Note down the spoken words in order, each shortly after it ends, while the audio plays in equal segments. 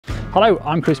Hello,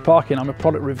 I'm Chris Parkin. I'm a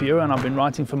product reviewer and I've been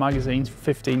writing for magazines for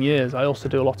 15 years. I also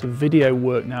do a lot of video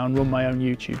work now and run my own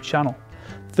YouTube channel.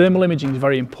 Thermal imaging is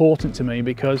very important to me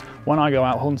because when I go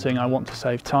out hunting, I want to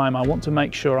save time. I want to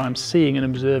make sure I'm seeing and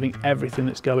observing everything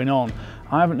that's going on.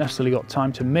 I haven't necessarily got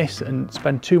time to miss and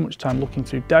spend too much time looking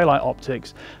through daylight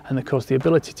optics, and of course the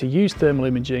ability to use thermal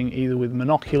imaging either with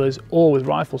monoculars or with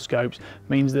rifle scopes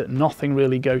means that nothing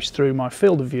really goes through my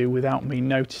field of view without me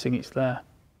noticing it's there.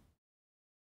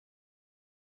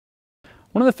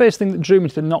 One of the first things that drew me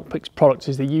to the Nocpix products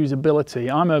is the usability.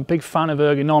 I'm a big fan of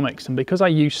ergonomics, and because I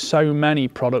use so many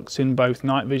products in both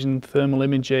night vision, thermal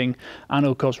imaging, and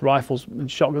of course rifles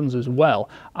and shotguns as well,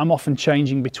 I'm often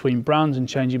changing between brands and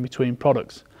changing between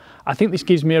products. I think this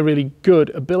gives me a really good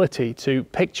ability to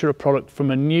picture a product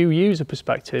from a new user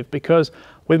perspective, because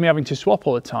with me having to swap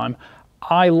all the time,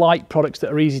 I like products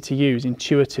that are easy to use,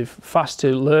 intuitive, fast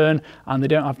to learn, and they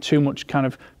don't have too much kind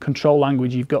of control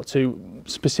language you've got to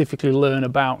specifically learn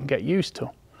about and get used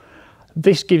to.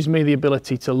 This gives me the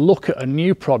ability to look at a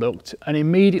new product and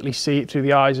immediately see it through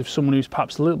the eyes of someone who's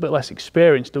perhaps a little bit less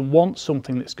experienced and wants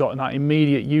something that's got that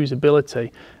immediate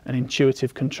usability and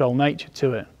intuitive control nature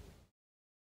to it.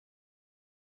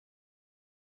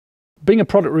 Being a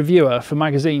product reviewer for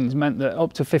magazines meant that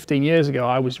up to 15 years ago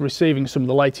I was receiving some of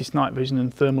the latest night vision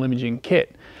and thermal imaging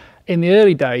kit. In the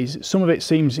early days, some of it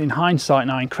seems in hindsight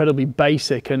now incredibly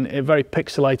basic and very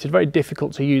pixelated, very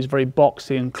difficult to use, very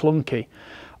boxy and clunky.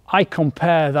 I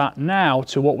compare that now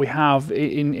to what we have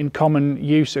in common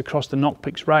use across the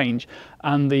Nocpix range,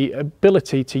 and the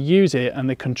ability to use it and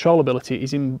the controllability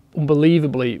is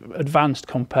unbelievably advanced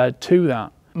compared to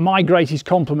that. My greatest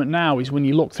compliment now is when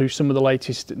you look through some of the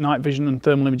latest night vision and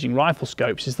thermal imaging rifle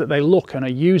scopes is that they look and are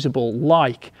usable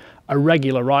like a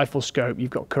regular rifle scope. You've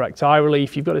got correct eye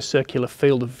relief, you've got a circular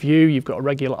field of view, you've got a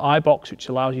regular eye box which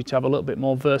allows you to have a little bit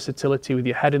more versatility with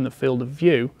your head in the field of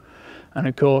view. And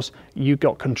of course, you've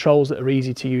got controls that are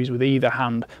easy to use with either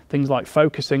hand. Things like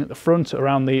focusing at the front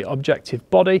around the objective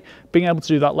body. Being able to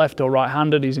do that left or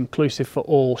right-handed is inclusive for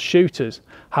all shooters.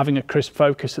 Having a crisp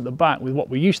focus at the back with what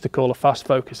we used to call a fast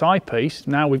focus eyepiece.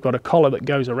 Now we've got a collar that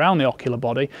goes around the ocular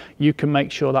body. You can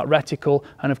make sure that reticle,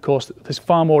 and of course, there's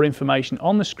far more information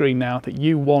on the screen now that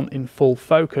you want in full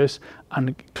focus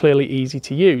and clearly easy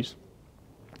to use.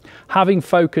 Having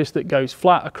focus that goes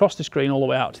flat across the screen all the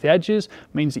way out to the edges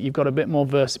means that you've got a bit more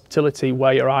versatility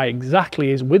where your eye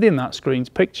exactly is within that screen's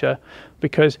picture,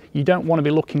 because you don't want to be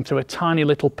looking through a tiny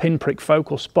little pinprick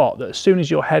focal spot that as soon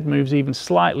as your head moves even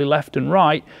slightly left and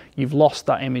right, you've lost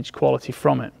that image quality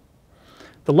from it.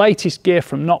 The latest gear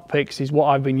from Nocpix is what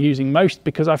I've been using most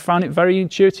because I found it very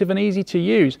intuitive and easy to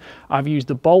use. I've used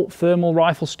the Bolt thermal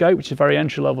rifle scope, which is very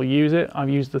entry-level use. I've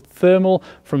used the thermal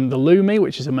from the Lumi,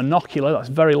 which is a monocular that's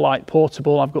very light,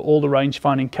 portable. I've got all the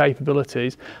range-finding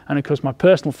capabilities, and of course my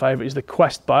personal favourite is the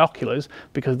Quest binoculars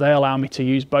because they allow me to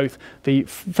use both the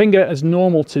finger as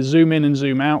normal to zoom in and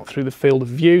zoom out through the field of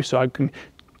view, so I can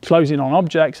close in on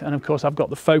objects, and of course I've got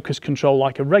the focus control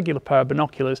like a regular pair of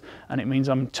binoculars, and it means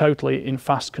I'm totally in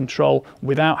fast control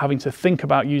without having to think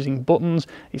about using buttons.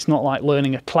 It's not like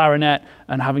learning a clarinet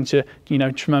and having to,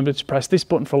 remember to press this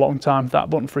button for a long time, that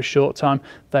button for a short time.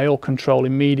 They all control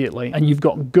immediately, and you've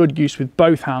got good use with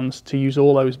both hands to use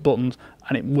all those buttons,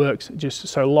 and it works just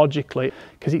so logically,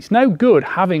 because it's no good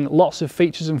having lots of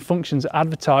features and functions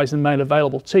advertised and made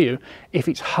available to you if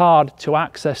it's hard to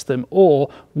access them, or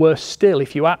worse still,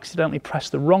 if you accidentally press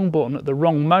the wrong button at the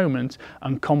wrong moment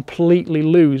and completely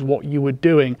lose what you were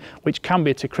doing, which can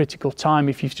be at a critical time.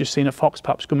 If you've just seen a fox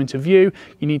perhaps come into view,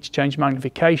 you need to change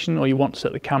magnification, or you want to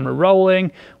set the camera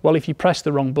rolling. Well, if you press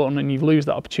the wrong button and you lose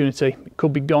that opportunity, it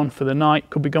could be gone for the night,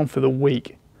 could be gone for the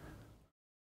week.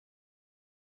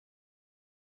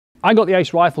 I got the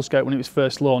ACE rifle scope when it was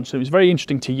first launched, so it was very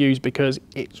interesting to use because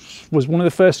it was one of the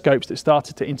first scopes that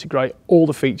started to integrate all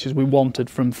the features we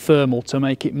wanted from thermal to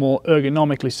make it more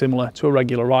ergonomically similar to a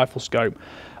regular rifle scope.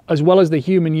 As well as the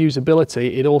human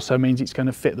usability, it also means it's going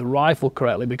to fit the rifle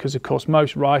correctly because of course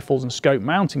most rifles and scope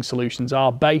mounting solutions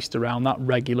are based around that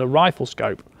regular rifle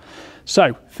scope.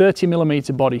 So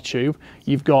 30mm body tube,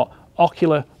 you've got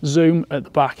ocular zoom at the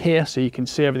back here so you can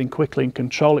see everything quickly and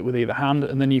control it with either hand,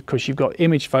 and then because you've got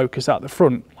image focus at the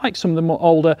front like some of the more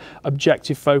older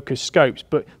objective focus scopes,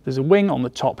 but there's a wing on the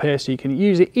top here so you can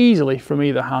use it easily from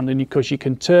either hand, and because you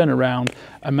can turn around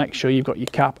and make sure you've got your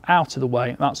cap out of the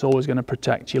way. That's always going to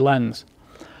protect your lens.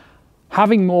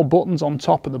 Having more buttons on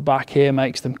top of the back here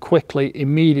makes them quickly,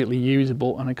 immediately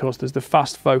usable, and of course there's the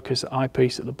fast focus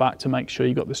eyepiece at the back to make sure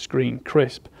you've got the screen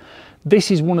crisp.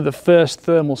 This is one of the first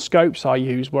thermal scopes I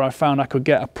used where I found I could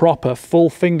get a proper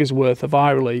full finger's worth of eye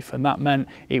relief, and that meant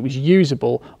it was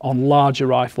usable on larger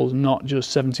rifles, not just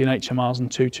 17 HMRs and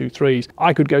 223s.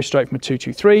 I could go straight from a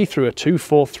 223 through a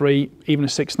 243, even a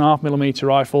 6.5mm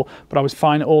rifle, but I was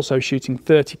fine also shooting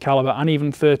 30 caliber and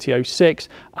even 30-06,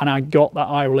 and I got that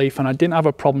eye relief, and I didn't have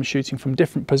a problem shooting from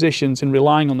different positions and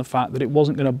relying on the fact that it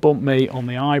wasn't going to bump me on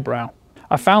the eyebrow.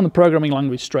 I found the programming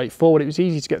language straightforward. It was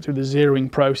easy to get through the zeroing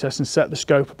process and set the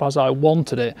scope up as I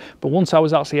wanted it. But once I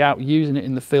was actually out using it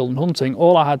in the field and hunting,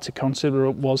 all I had to consider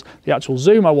was the actual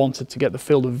zoom I wanted to get the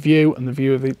field of view and the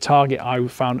view of the target I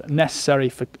found necessary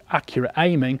for accurate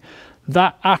aiming.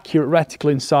 That accurate reticle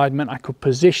inside meant I could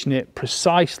position it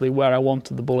precisely where I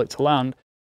wanted the bullet to land.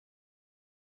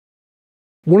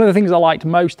 One of the things I liked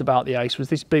most about the ACE was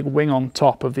this big wing on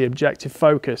top of the objective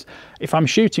focus. If I'm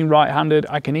shooting right-handed,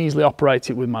 I can easily operate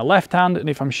it with my left hand, and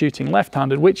if I'm shooting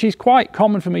left-handed, which is quite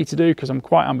common for me to do because I'm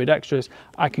quite ambidextrous,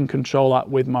 I can control that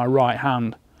with my right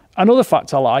hand. Another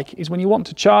fact I like is when you want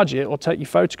to charge it or take your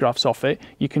photographs off it,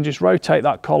 you can just rotate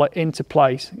that collar into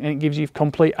place and it gives you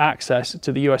complete access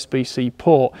to the USB-C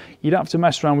port. You don't have to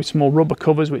mess around with small rubber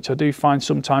covers, which I do find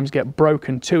sometimes get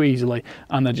broken too easily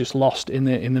and they're just lost in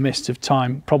the midst of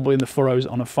time, probably in the furrows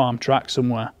on a farm track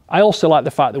somewhere. I also like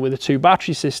the fact that with a 2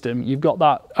 battery system, you've got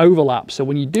that overlap. So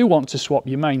when you do want to swap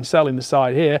your main cell in the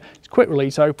side here, it's quick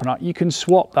release opener, you can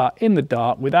swap that in the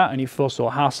dark without any fuss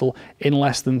or hassle in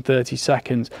less than 30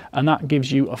 seconds. And that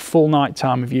gives you a full night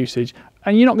time of usage.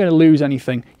 And you're not going to lose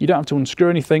anything. You don't have to unscrew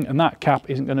anything and that cap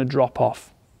isn't going to drop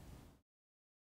off.